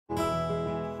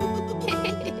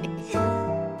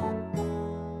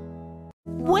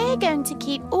going to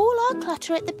keep all our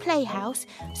clutter at the Playhouse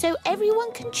so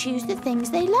everyone can choose the things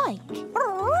they like.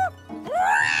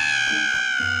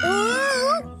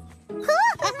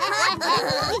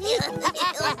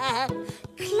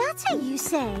 Clutter, you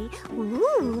say?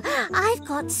 Ooh, I've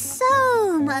got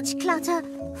so much clutter.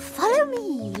 Follow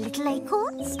me, little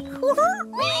acorns.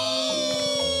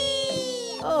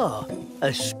 Ah,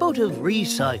 a spot of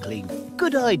recycling.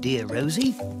 Good idea,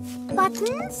 Rosie.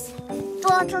 Buttons,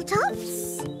 bottle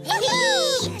tops.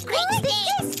 Quick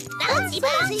sticks! Bouncy,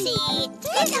 bouncy!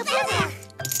 Flitter, flitter!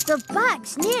 The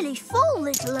bag's nearly full,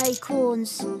 little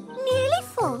acorns. Nearly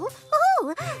full?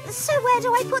 Oh, so where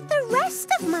do I put the rest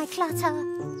of my clutter?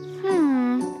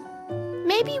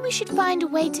 Maybe we should find a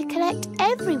way to collect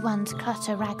everyone's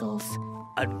clutter, Raggles.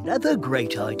 Another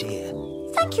great idea.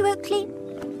 Thank you, Oakley.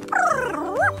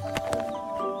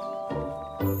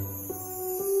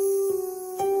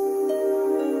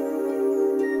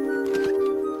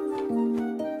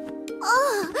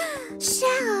 Oh,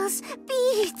 shells,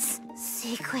 beads,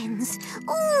 sequins.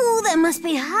 Oh, there must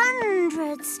be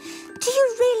hundreds. Do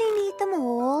you really need them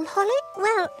all, Holly?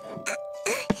 Well,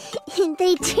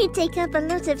 they do take up a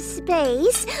lot of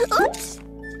space. Oops!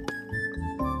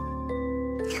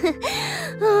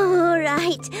 All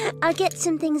right, I'll get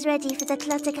some things ready for the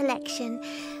clutter collection.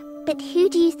 But who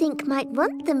do you think might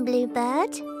want them,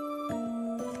 Bluebird?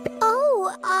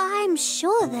 Oh, I'm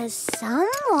sure there's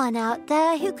someone out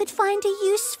there who could find a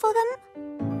use for them.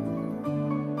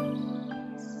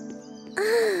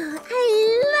 Oh,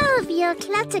 I love your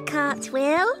clutter cart,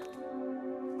 Will.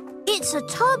 It's a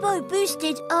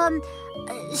turbo-boosted,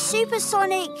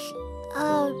 supersonic,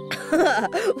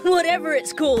 Whatever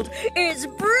it's called, it's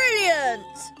brilliant!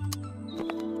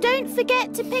 Don't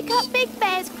forget to pick up Big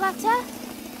Bear's clutter.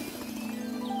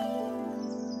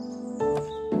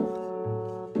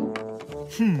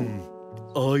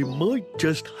 I might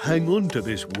just hang on to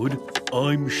this wood.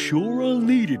 I'm sure I'll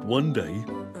need it one day.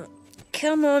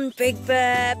 Come on, Big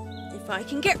Bear. If I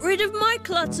can get rid of my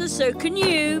clutter, so can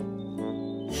you.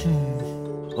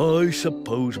 I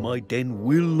suppose my den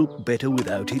will look better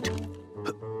without it.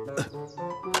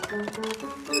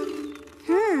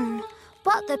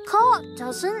 but the cart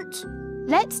doesn't.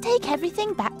 Let's take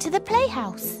everything back to the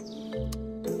Playhouse.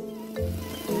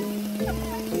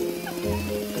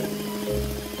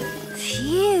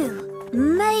 Phew,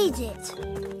 made it.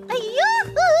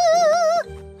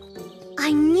 Yoo-hoo!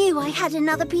 I knew I had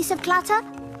another piece of clutter.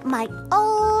 My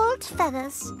old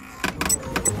feathers.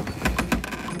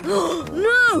 No!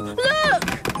 Look!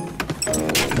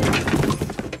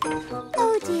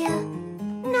 Oh dear.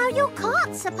 Now your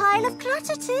cart's a pile of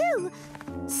clutter too.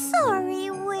 Sorry,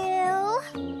 Will.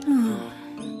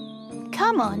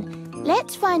 Come on,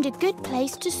 let's find a good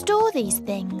place to store these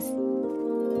things.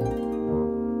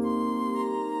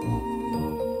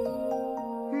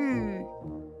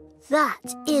 That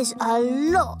is a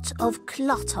lot of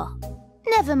clutter.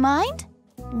 Never mind.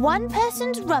 One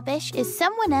person's rubbish is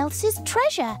someone else's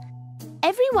treasure.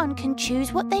 Everyone can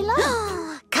choose what they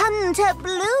like. Come to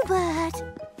Bluebird.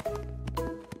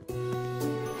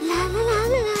 La la la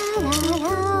la la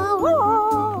la.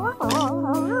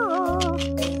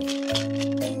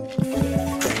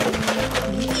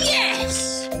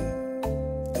 Yes!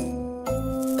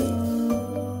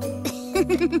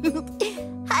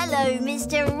 Hello,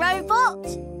 Mr. Robot.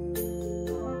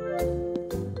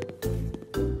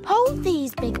 Hold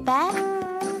these, Big Bear.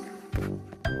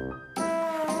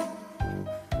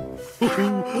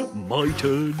 My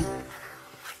turn.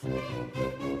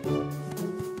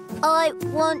 I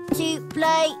want to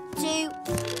play too.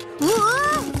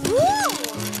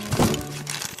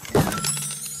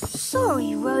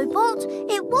 Sorry, Robot.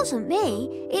 It wasn't me.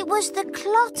 It was the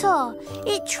clutter.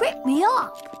 It tripped me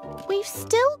up. We've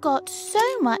still got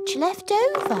so much left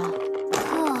over.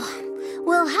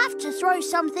 We'll have to throw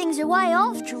some things away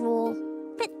after all.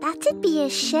 But that'd be a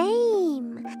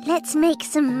shame. Let's make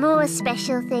some more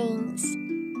special things.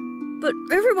 But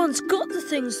everyone's got the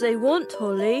things they want,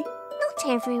 Holly. Not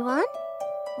everyone.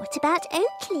 What about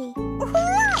Oakley?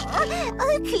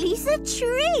 Oakley's a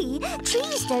tree.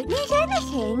 Trees don't need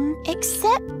anything.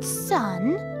 Except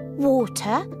sun,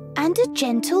 water, and a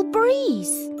gentle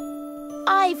breeze.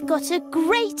 I've got a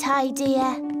great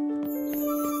idea.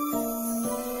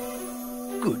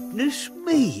 Goodness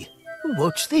me!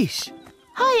 What's this?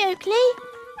 Hi, Oakley.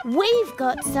 We've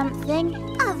got something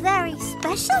A very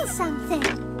special something.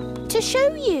 to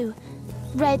show you.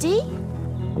 Ready?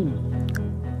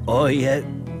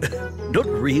 Not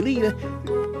really,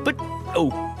 but,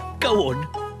 oh, go on.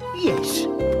 Yes.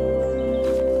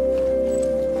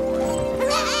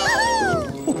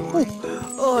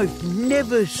 I've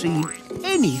never seen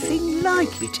anything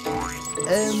like it.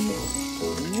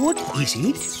 What is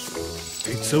it?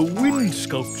 It's a wind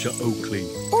sculpture, Oakley.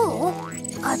 Or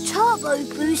a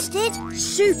turbo-boosted...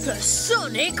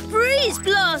 Supersonic breeze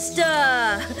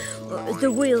blaster!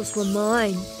 The wheels were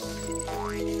mine.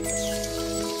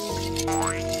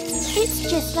 It's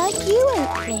just like you,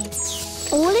 Oakley.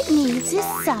 All it needs is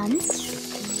sun,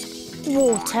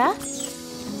 water,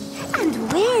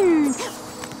 and wind.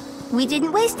 We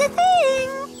didn't waste a thing.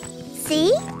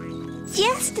 See?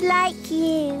 Just like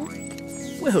you.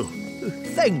 Well,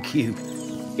 thank you.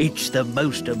 It's the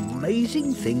most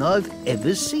amazing thing I've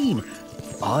ever seen.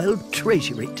 I'll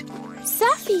treasure it.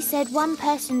 Safi said one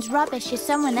person's rubbish is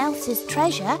someone else's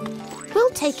treasure. We'll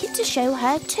take it to show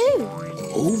her too.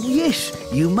 Oh, yes,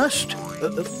 you must.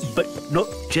 But not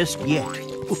just yet.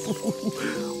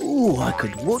 Oh, I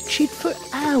could watch it for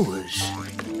hours.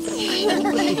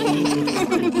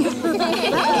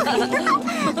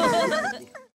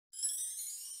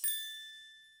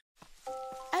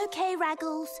 OK,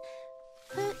 Raggles.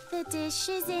 Put the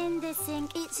dishes in the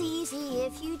sink. It's easy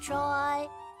if you try.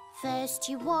 First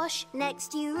you wash,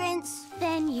 Next you rinse.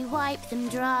 then you wipe them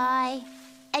dry.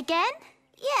 Again?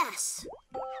 Yes.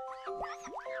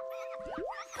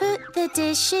 Put the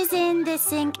dishes in the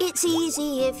sink. It's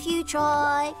easy if you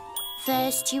try.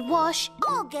 First you wash,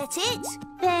 I'll get it.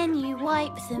 then you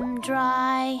wipe them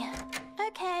dry.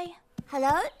 OK.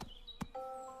 Hello?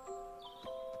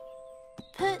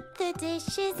 Put the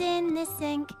dishes in the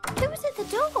sink. Who was at the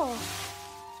door?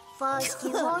 First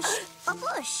you wash a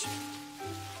bush.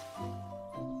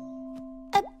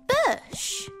 A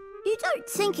bush? You don't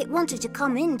think it wanted to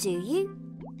come in, do you?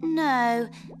 No,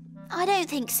 I don't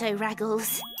think so,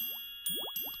 Raggles.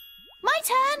 My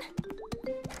turn!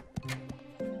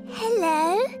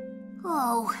 Hello?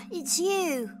 Oh, it's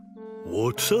you.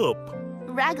 What's up?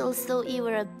 Raggles thought you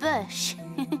were a bush.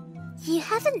 You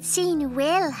haven't seen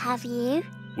Will, have you?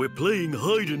 We're playing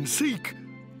hide and seek,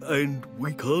 and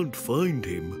we can't find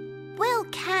him. Will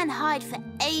can hide for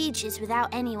ages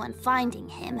without anyone finding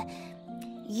him.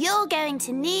 You're going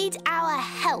to need our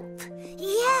help.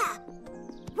 Yeah.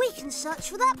 We can search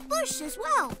for that bush as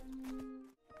well.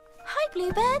 Hi,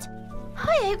 Bluebird.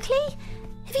 Hi, Oakley.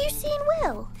 Have you seen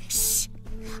Will? Shh.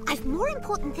 I've more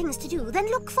important things to do than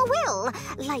look for Will,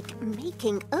 like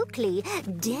making Oakley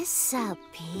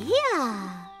disappear.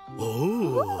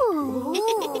 Oh. Ooh.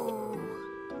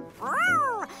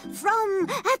 From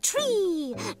a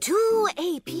tree to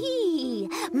a pea,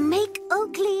 make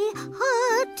Oakley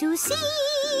hard to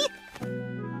see.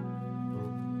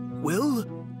 Well,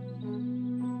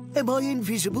 am I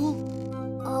invisible?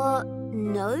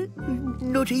 No.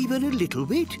 Not even a little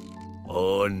bit?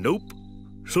 Nope.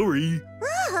 Sorry.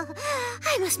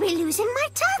 I must be losing my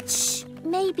touch.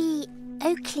 Maybe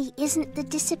Oakley isn't the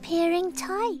disappearing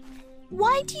type.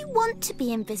 Why do you want to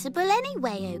be invisible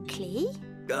anyway, Oakley?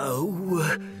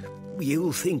 Oh,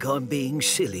 you'll think I'm being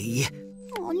silly.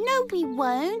 Oh, no, we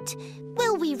won't.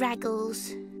 Will we,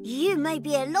 Raggles? You may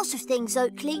be a lot of things,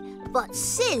 Oakley, but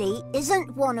silly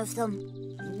isn't one of them.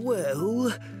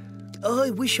 Well,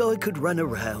 I wish I could run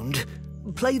around,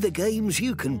 play the games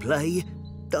you can play.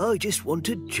 I just want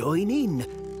to join in,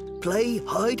 play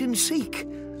hide and seek,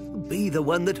 be the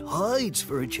one that hides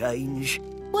for a change.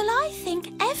 Well, I think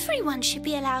everyone should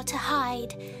be allowed to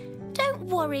hide. Don't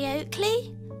worry,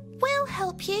 Oakley. We'll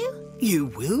help you. You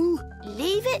will?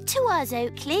 Leave it to us,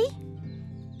 Oakley.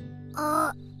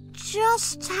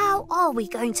 Just how are we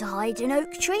going to hide in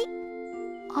Oak Tree?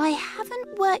 I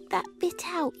haven't worked that bit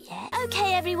out yet.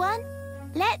 OK, everyone.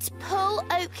 Let's pull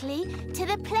Oakley to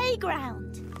the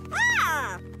playground.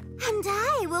 Ah! And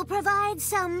I will provide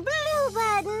some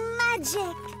bluebird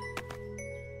magic.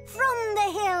 From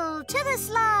the hill to the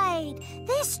slide,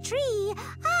 this tree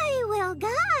I will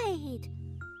guide.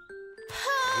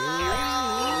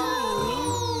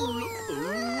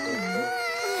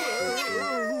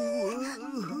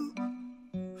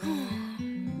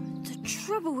 The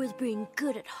trouble with being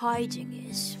good at hiding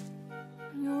is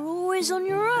you're always on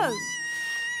your own.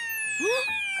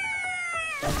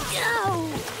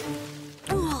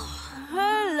 Oh,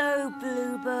 hello,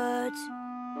 Bluebird.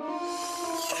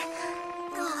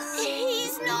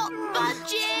 He's not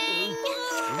budging.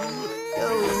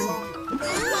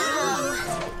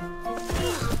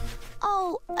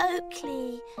 Oh,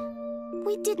 Oakley,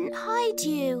 we didn't hide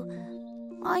you.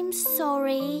 I'm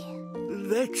sorry.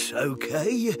 That's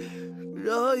okay.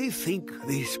 I think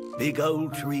this big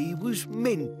old tree was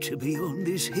meant to be on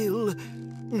this hill,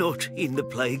 not in the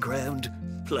playground,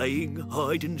 playing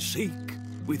hide and seek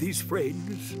with his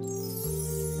friends.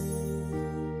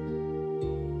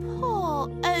 Poor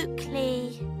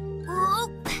Oakley.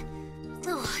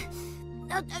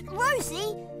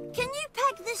 Rosie, can you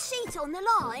peg the sheet on the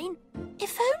line?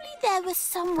 If only there was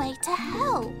some way to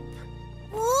help.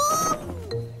 Whoa!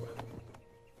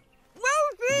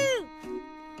 Rosie!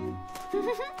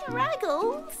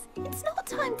 Raggles, it's not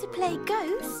time to play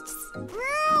ghosts.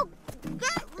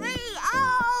 Get me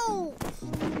out!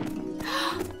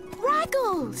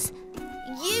 Raggles,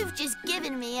 you've just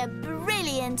given me a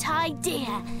brilliant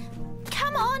idea.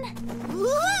 Come on.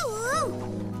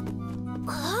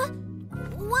 Huh?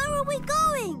 Where are we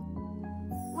going?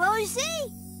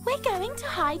 Rosie? We're going to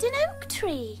hide an oak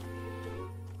tree.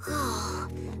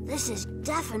 This is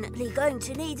definitely going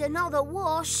to need another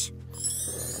wash.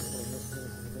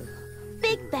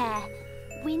 Big Bear,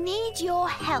 we need your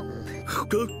help.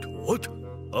 What?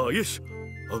 Yes.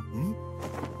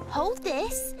 Hold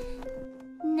this.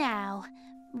 Now,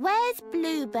 where's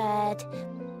Bluebird?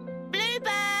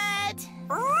 Bluebird!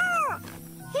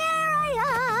 Here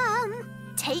I am.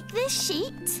 Take this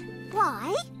sheet.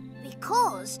 Why?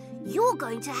 Because you're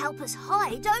going to help us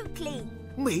hide Oakley.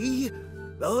 Me?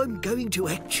 I'm going to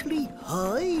actually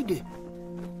hide?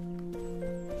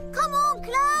 Come on,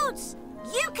 Clouds.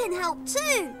 You can help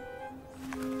too.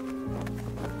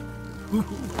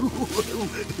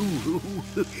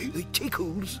 It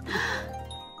tickles.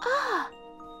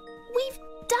 We've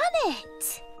done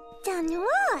it. Done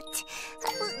what?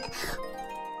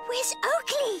 Where's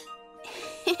Oakley?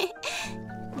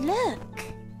 Look.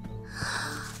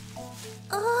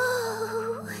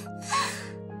 Oh.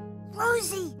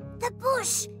 Rosie, the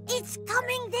bush, it's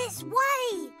coming this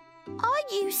way. Are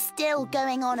you still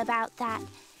going on about that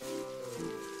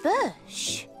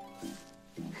bush?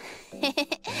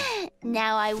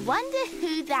 Now I wonder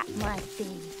who that might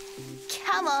be.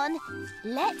 Come on,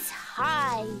 let's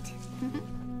hide.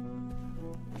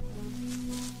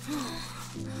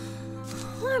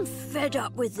 I'm fed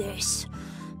up with this.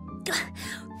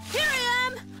 Here I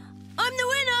am! I'm the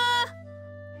winner!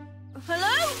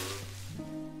 Hello?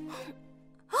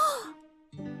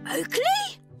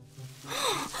 Oakley?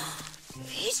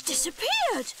 He's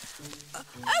disappeared!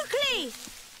 Oakley!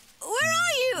 Where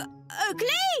are you,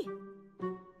 Oakley?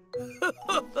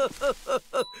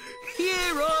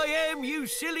 Here I am, you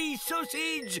silly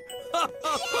sausage!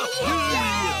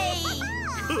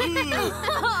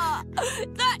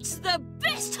 That's the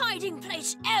best hiding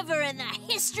place ever in the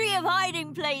history of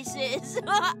hiding places!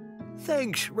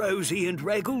 Thanks, Rosie and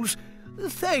Raggles.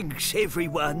 Thanks,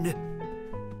 everyone.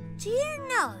 Do you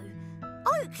know,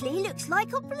 Oakley looks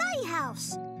like a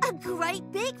playhouse. A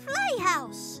great big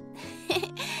playhouse.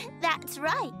 That's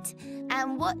right.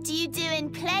 And what do you do in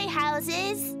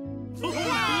playhouses?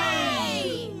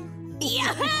 Play!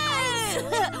 Yahoo!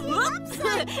 Look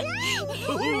at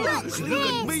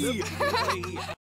me!